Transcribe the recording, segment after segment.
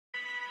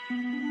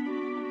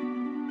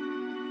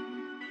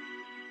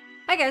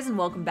Hi guys, and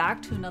welcome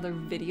back to another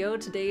video.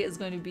 Today is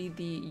going to be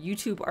the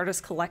YouTube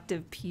Artist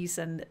Collective piece,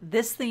 and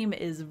this theme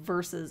is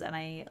verses, and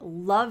I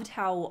loved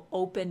how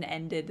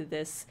open-ended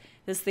this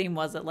theme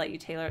was. It let you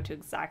tailor it to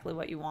exactly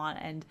what you want,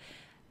 and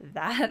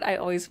that I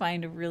always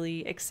find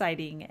really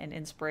exciting and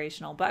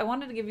inspirational. But I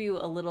wanted to give you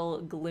a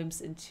little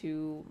glimpse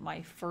into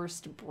my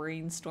first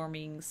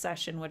brainstorming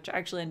session, which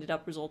actually ended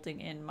up resulting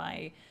in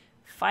my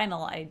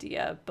final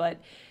idea. But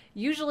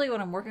usually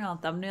when I'm working on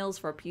thumbnails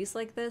for a piece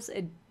like this,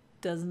 it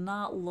does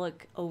not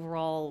look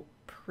overall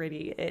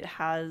pretty. It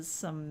has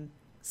some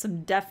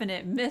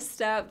definite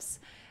missteps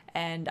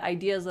and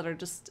ideas that are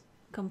just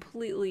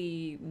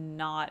completely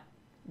not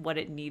what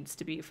it needs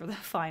to be for the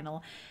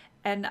final.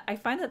 And I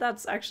find that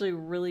that's actually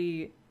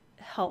really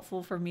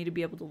helpful for me to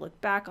be able to look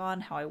back on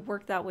how I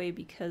work that way,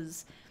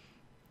 because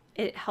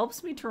it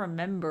helps me to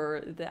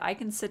remember that I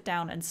can sit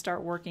down and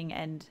start working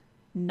and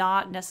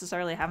not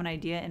necessarily have an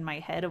idea in my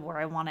head of where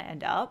I want to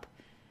end up.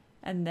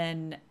 And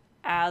then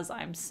as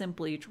I'm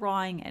simply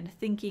drawing and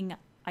thinking,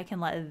 I can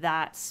let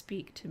that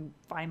speak to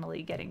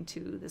finally getting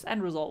to this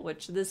end result,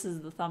 which this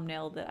is the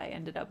thumbnail that I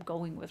ended up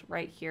going with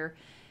right here.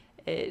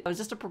 It was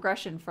just a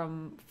progression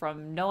from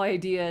no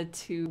idea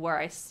to where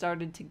I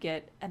started to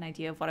get an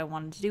idea of what I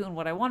wanted to do. And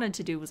what I wanted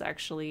to do was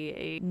actually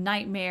a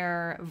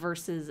Nightmare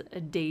versus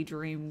a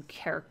Daydream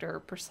character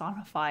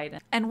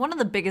personified. And one of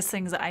the biggest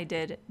things that I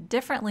did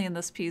differently in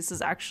this piece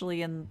is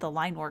actually in the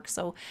line work.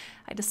 So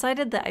I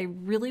decided that I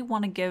really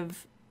want to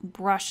give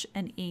brush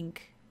and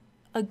ink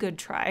a good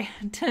try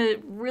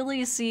to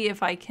really see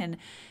if I can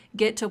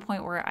get to a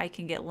point where I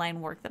can get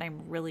line work that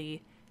I'm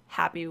really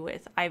happy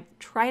with. I've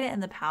tried it in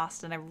the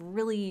past and I've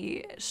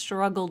really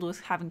struggled with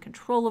having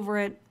control over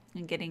it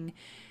and getting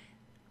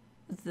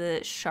the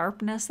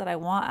sharpness that I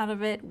want out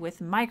of it. With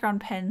micron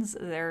pens,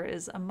 there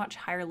is a much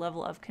higher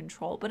level of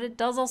control, but it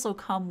does also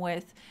come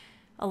with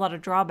a lot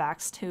of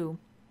drawbacks too.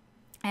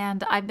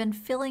 And I've been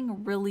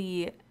feeling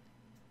really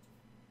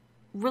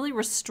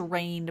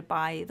restrained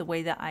by the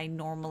way that I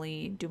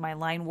normally do my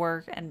line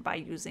work, and by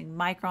using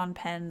micron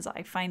pens,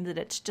 I find that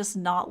it's just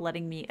not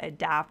letting me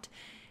adapt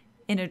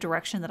in a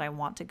direction that I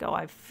want to go.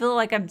 I feel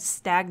like I'm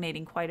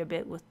stagnating quite a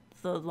bit with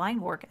the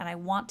line work, and I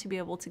want to be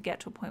able to get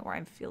to a point where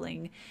I'm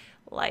feeling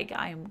like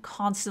I'm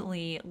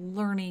constantly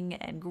learning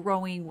and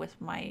growing with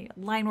my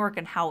line work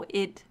and how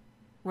it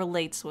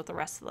relates with the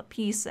rest of the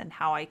piece, and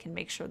how I can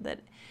make sure that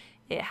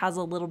it has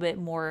a little bit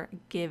more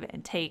give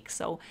and take.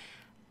 So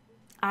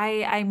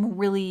I'm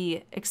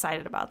really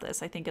excited about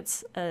this. I think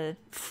it's a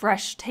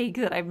fresh take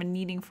that I've been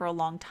needing for a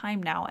long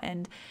time now.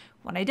 And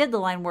when I did the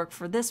line work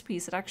for this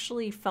piece, it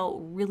actually felt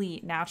really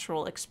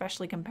natural,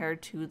 especially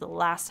compared to the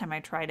last time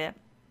I tried it.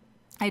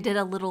 I did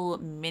a little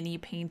mini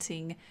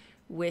painting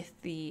with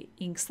the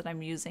inks that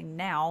I'm using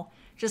now,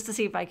 just to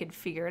see if I could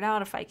figure it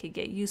out, if I could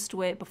get used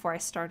to it before I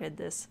started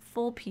this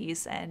full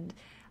piece. And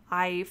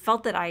I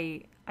felt that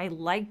I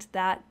liked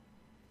that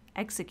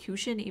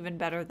execution even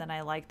better than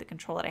I like the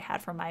control that I had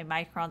for my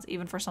microns,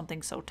 even for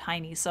something so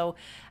tiny. So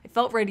I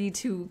felt ready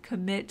to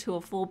commit to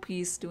a full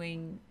piece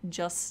doing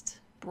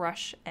just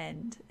brush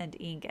and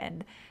ink,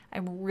 and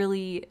I'm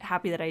really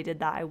happy that I did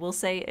that. I will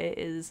say it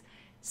is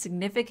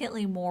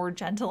significantly more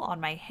gentle on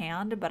my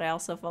hand, but I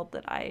also felt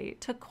that I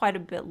took quite a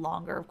bit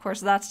longer. Of course,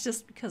 that's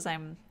just because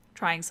I'm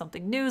trying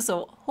something new,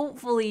 so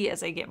hopefully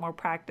as I get more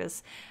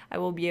practice I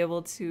will be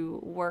able to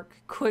work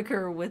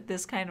quicker with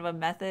this kind of a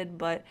method.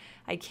 But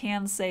I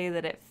can say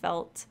that it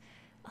felt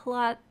a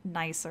lot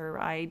nicer.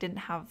 I didn't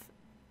have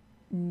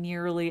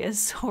nearly as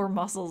sore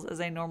muscles as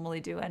I normally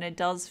do, and it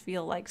does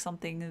feel like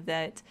something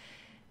that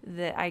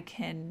I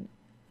can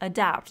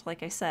adapt.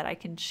 Like I said, I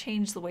can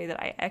change the way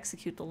that I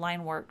execute the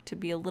line work to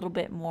be a little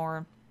bit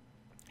more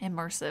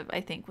immersive,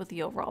 I think, with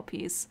the overall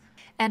piece.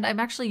 And I'm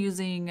actually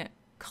using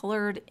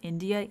colored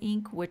India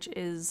ink, which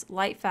is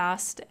light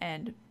fast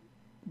and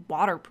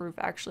waterproof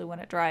actually when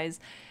it dries.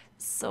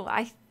 So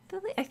I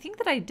think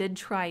that I did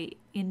try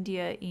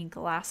India ink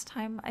last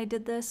time I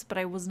did this, but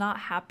I was not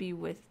happy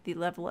with the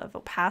level of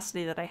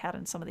opacity that I had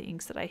in some of the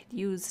inks that I had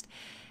used.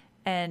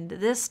 And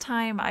this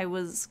time I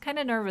was kind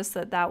of nervous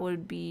that that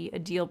would be a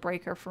deal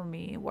breaker for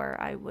me, where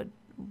I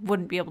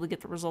wouldn't be able to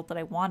get the result that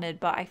I wanted.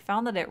 But I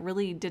found that it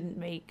really didn't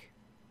make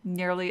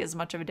nearly as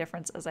much of a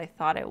difference as I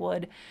thought it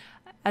would.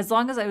 As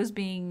long as I was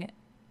being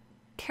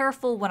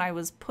careful when I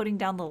was putting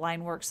down the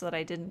line work so that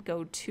I didn't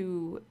go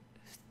too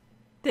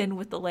thin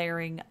with the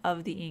layering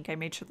of the ink. I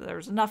made sure that there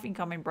was enough ink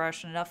on my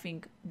brush and enough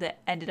ink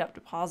that ended up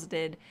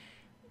deposited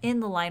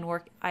in the line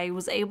work. I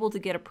was able to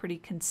get a pretty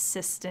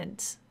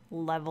consistent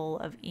level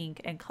of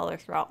ink and color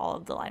throughout all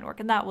of the line work.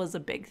 And that was a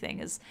big thing,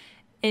 is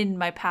in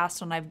my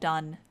past when I've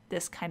done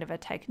this kind of a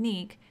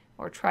technique,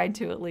 or tried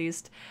to at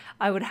least,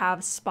 I would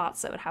have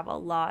spots that would have a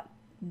lot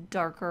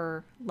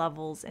darker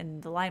levels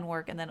in the line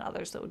work, and then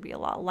others that would be a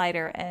lot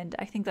lighter. And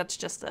I think that's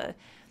just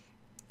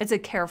it's a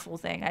careful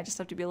thing. I just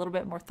have to be a little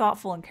bit more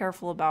thoughtful and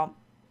careful about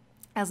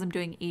as I'm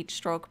doing each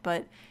stroke.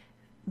 But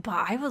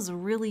But I was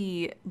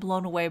really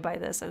blown away by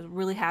this. I was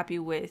really happy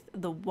with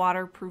the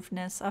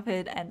waterproofness of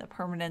it and the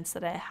permanence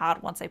that it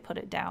had once I put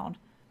it down.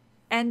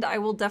 And I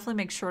will definitely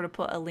make sure to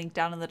put a link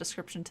down in the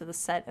description to the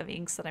set of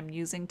inks that I'm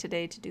using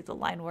today to do the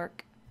line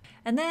work.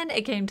 And then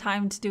it came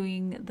time to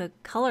doing the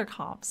color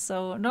comps.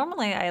 So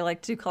normally I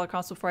like to do color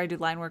comps before I do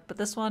line work, but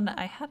this one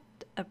I had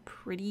a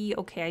pretty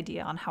okay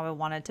idea on how I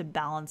wanted to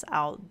balance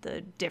out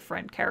the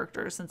different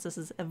characters. Since this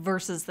is a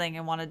versus thing,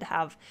 I wanted to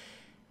have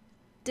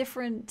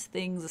different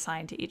things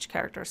assigned to each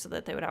character so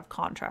that they would have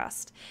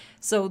contrast.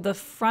 So the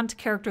front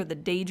character, the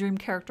Daydream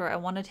character, I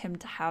wanted him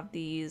to have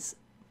these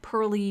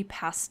pearly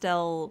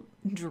pastel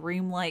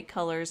dreamlight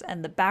colors,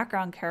 and the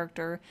background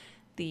character,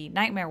 the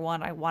Nightmare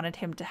one, I wanted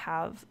him to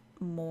have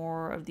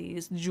more of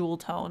these jewel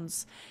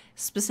tones,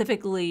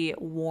 specifically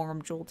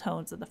warm jewel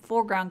tones. And the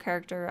foreground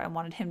character, I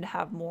wanted him to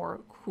have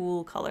more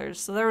cool colors.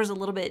 So there was a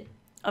little bit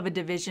of a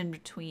division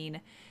between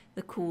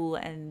the cool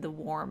and the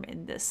warm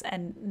in this,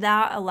 and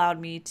that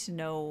allowed me to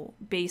know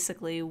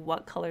basically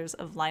what colors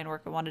of line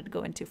work I wanted to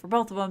go into for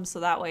both of them, so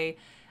that way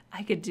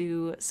I could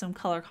do some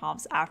color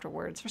comps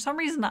afterwards. For some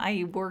reason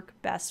I work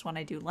best when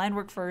I do line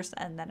work first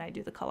and then I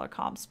do the color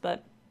comps,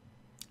 but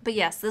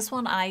yes, this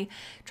one I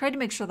tried to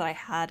make sure that I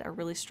had a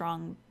really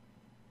strong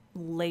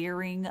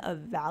layering of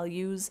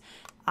values.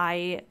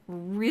 I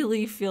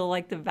really feel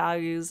like the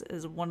values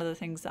is one of the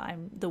things that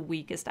I'm the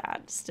weakest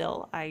at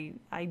still. I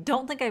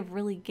don't think I've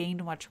really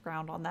gained much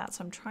ground on that,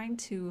 so I'm trying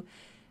to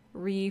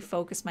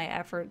refocus my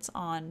efforts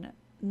on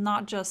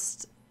not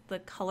just the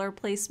color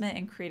placement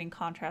and creating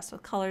contrast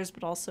with colors,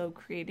 but also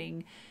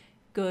creating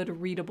good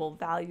readable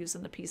values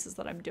in the pieces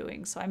that I'm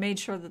doing. So I made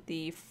sure that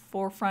the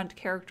forefront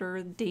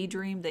character,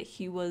 Daydream, that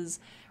he was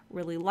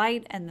really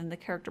light, and then the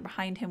character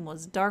behind him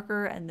was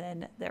darker, and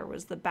then there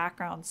was the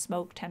background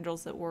smoke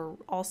tendrils that were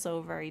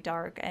also very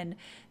dark, and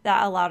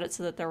that allowed it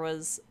so that there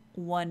was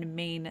one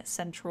main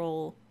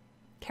central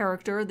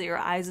character that your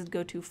eyes would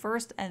go to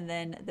first, and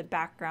then the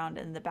background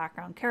and the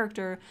background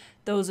character,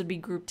 those would be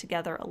grouped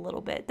together a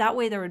little bit. That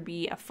way there would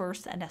be a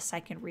first and a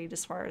second read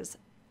as far as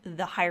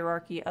the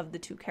hierarchy of the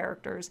two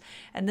characters.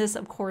 And this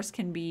of course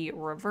can be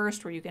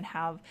reversed, where you can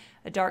have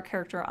a dark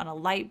character on a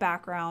light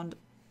background.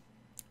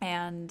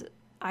 And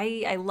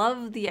I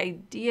love the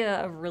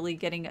idea of really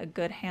getting a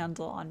good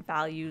handle on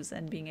values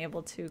and being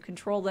able to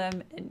control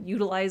them and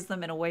utilize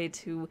them in a way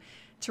to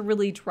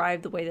really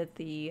drive the way that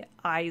the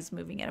eye is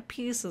moving in a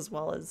piece, as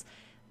well as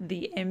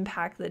the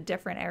impact that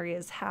different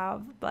areas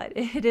have. But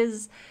it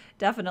is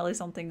definitely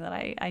something that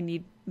I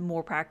need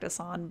more practice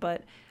on.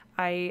 But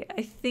I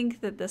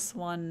think that this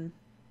one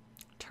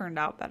turned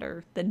out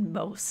better than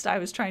most. I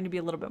was trying to be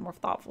a little bit more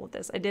thoughtful with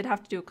this. I did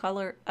have to do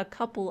a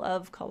couple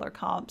of color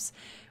comps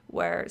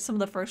where some of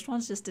the first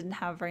ones just didn't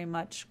have very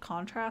much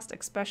contrast,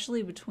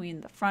 especially between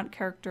the front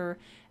character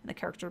and the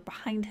character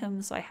behind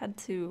him. So I had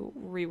to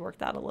rework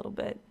that a little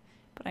bit.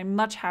 But I'm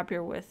much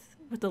happier with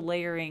the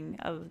layering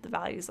of the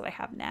values that I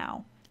have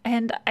now.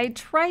 And I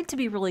tried to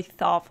be really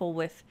thoughtful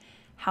with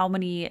how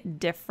many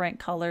different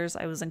colors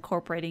I was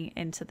incorporating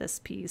into this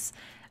piece.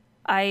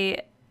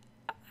 I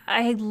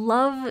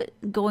love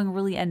going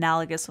really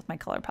analogous with my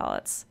color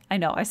palettes. I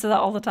know, I say that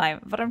all the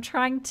time, but I'm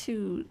trying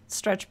to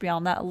stretch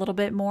beyond that a little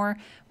bit more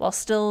while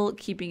still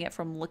keeping it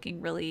from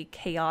looking really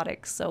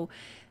chaotic. So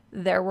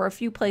there were a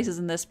few places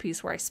in this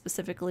piece where I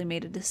specifically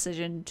made a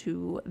decision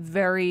to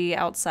vary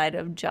outside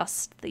of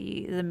just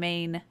the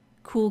main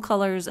cool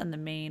colors and the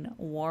main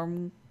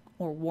warm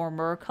or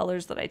warmer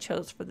colors that I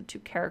chose for the two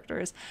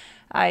characters.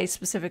 I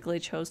specifically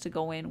chose to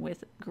go in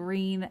with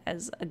green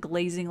as a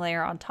glazing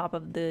layer on top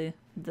of the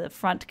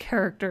front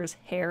character's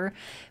hair,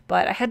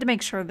 but I had to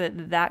make sure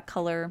that that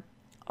color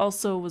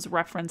also was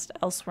referenced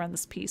elsewhere in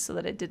this piece so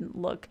that it didn't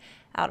look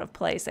out of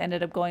place. I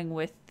ended up going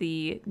with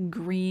the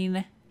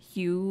green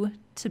hue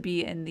to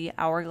be in the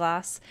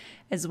hourglass,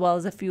 as well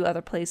as a few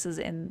other places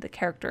in the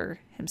character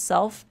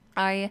himself.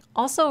 I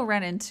also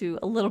ran into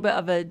a little bit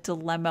of a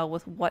dilemma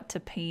with what to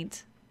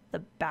paint the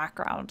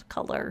background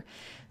color.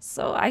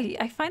 So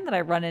I find that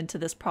I run into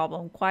this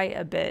problem quite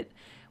a bit,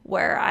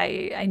 where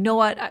I know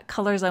what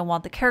colors I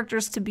want the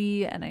characters to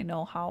be, and I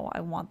know how I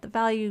want the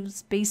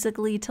values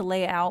basically to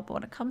lay out, but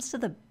when it comes to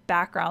the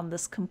background,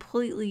 this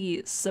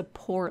completely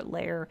support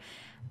layer,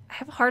 I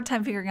have a hard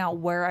time figuring out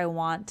where I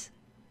want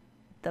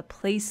the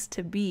place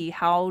to be.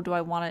 How do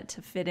I want it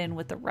to fit in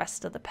with the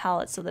rest of the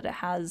palette so that it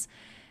has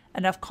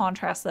enough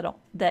contrast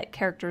that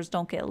characters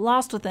don't get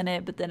lost within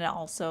it, but then it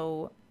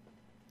also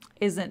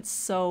isn't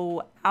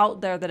so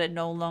out there that it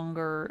no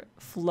longer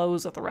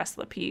flows with the rest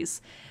of the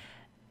piece.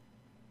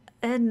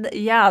 And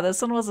yeah,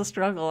 this one was a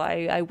struggle.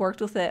 I worked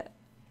with it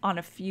on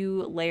a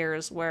few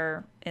layers,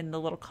 where in the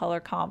little color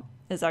comp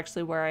is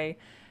actually where I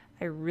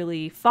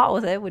really fought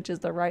with it, which is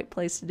the right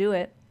place to do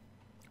it.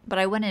 But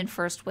I went in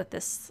first with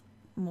this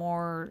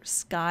more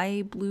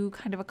sky blue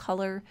kind of a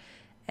color,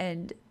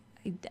 and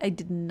I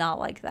did not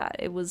like that.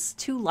 It was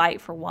too light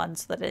for one,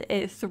 so that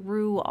it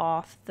threw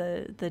off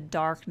the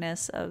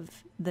darkness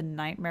of the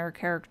Nightmare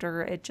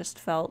character. It just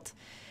felt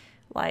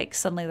like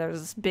suddenly there was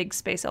this big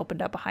space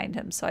opened up behind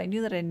him. So I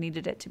knew that I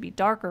needed it to be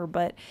darker,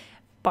 but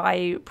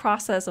by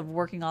process of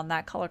working on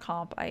that color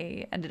comp,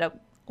 I ended up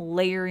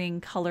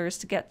layering colors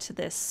to get to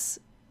this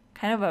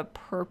kind of a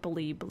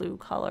purpley blue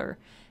color.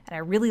 And I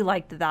really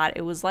liked that.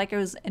 It was like I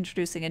was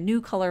introducing a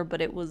new color,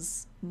 but it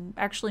was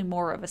actually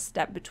more of a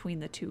step between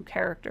the two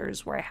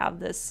characters, where I have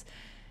this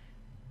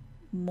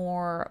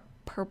more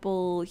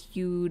purple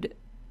hued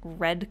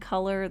red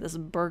color, this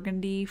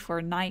burgundy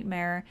for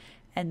Nightmare,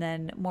 and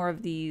then more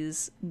of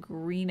these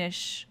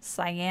greenish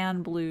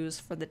cyan blues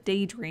for the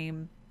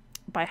Daydream.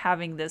 By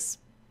having this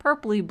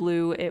purpley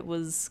blue, it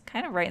was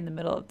kind of right in the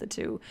middle of the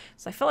two.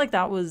 So I felt like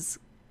that was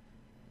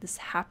this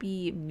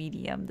happy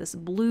medium, this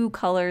blue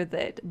color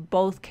that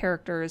both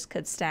characters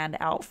could stand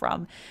out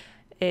from.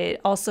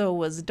 It also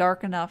was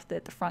dark enough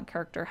that the front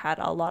character had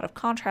a lot of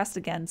contrast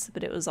against,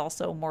 but it was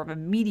also more of a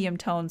medium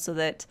tone so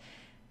that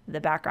the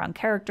background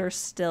character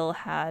still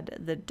had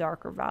the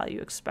darker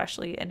value,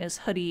 especially in his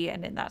hoodie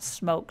and in that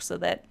smoke, so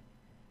that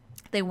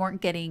they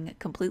weren't getting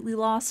completely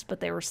lost,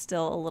 but they were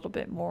still a little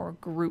bit more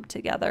grouped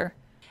together.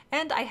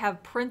 And I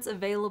have prints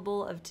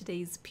available of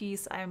today's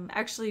piece. I'm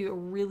actually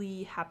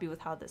really happy with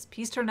how this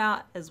piece turned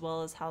out, as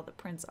well as how the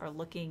prints are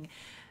looking.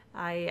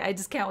 I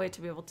just can't wait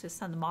to be able to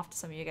send them off to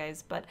some of you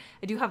guys, but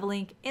I do have a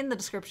link in the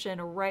description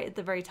right at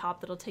the very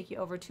top that'll take you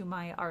over to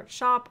my art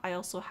shop. I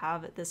also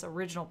have this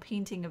original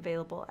painting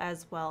available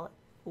as well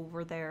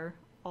over there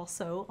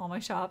also on my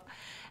shop.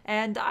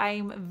 And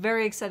I'm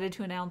very excited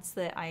to announce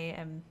that I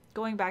am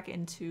going back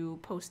into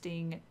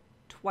posting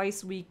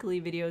twice weekly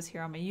videos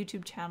here on my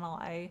YouTube channel.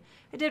 I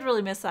did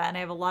really miss that, and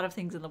I have a lot of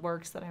things in the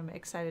works that I'm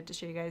excited to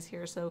show you guys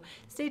here, so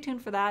stay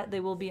tuned for that.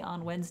 They will be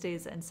on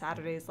Wednesdays and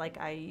Saturdays like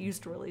I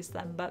used to release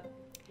them, but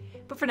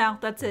for now,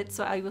 that's it.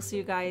 So I will see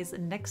you guys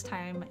next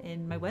time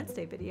in my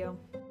Wednesday video.